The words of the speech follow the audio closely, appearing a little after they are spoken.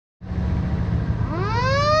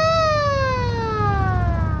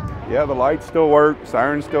Yeah, the light still works,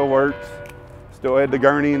 siren still works. Still had the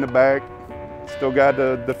gurney in the back. Still got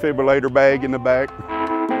the defibrillator bag in the back.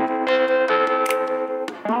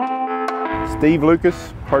 Steve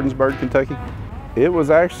Lucas, Hardensburg, Kentucky. It was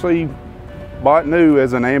actually bought new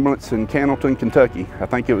as an ambulance in Cannleton, Kentucky. I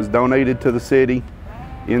think it was donated to the city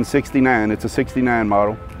in '69. It's a '69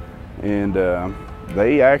 model. And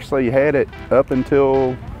they actually had it up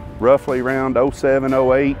until roughly around '07,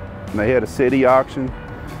 '08. And they had a city auction.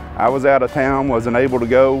 I was out of town, wasn't able to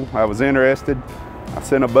go. I was interested. I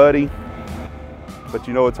sent a buddy, but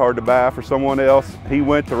you know it's hard to buy for someone else. He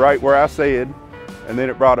went to right where I said, and then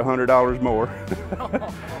it brought $100 more.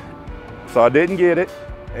 So I didn't get it.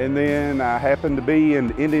 And then I happened to be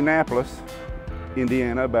in Indianapolis,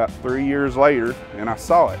 Indiana, about 3 years later, and I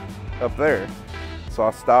saw it up there. So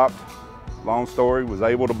I stopped, long story, was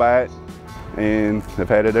able to buy it, and have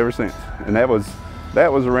had it ever since. And that was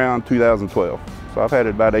around 2012. So I've had it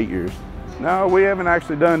about 8 years. No, we haven't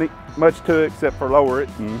actually done much to it except for lower it,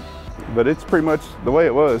 but it's pretty much the way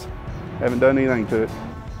it was. Haven't done anything to it.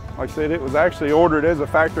 Like I said, it was actually ordered as a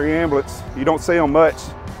factory ambulance. You don't see them much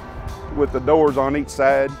with the doors on each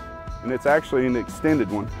side, and it's actually an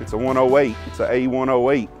extended one. It's a 108, it's an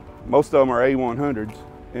A108. Most of them are A100s,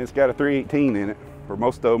 and it's got a 318 in it, or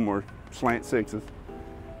most of them were slant sixes.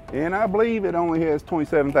 And I believe it only has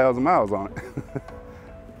 27,000 miles on it.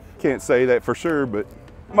 Can't say that for sure, but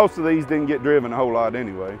most of these didn't get driven a whole lot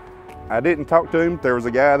anyway. I didn't talk to him. There was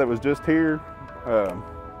a guy that was just here.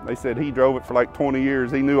 They said he drove it for like 20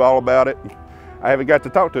 years. He knew all about it. I haven't got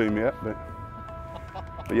to talk to him yet, but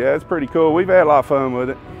yeah, it's pretty cool. We've had a lot of fun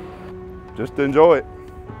with it. Just to enjoy it.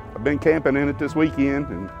 I've been camping in it this weekend,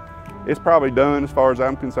 and it's probably done as far as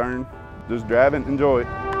I'm concerned. Just drive it and enjoy it.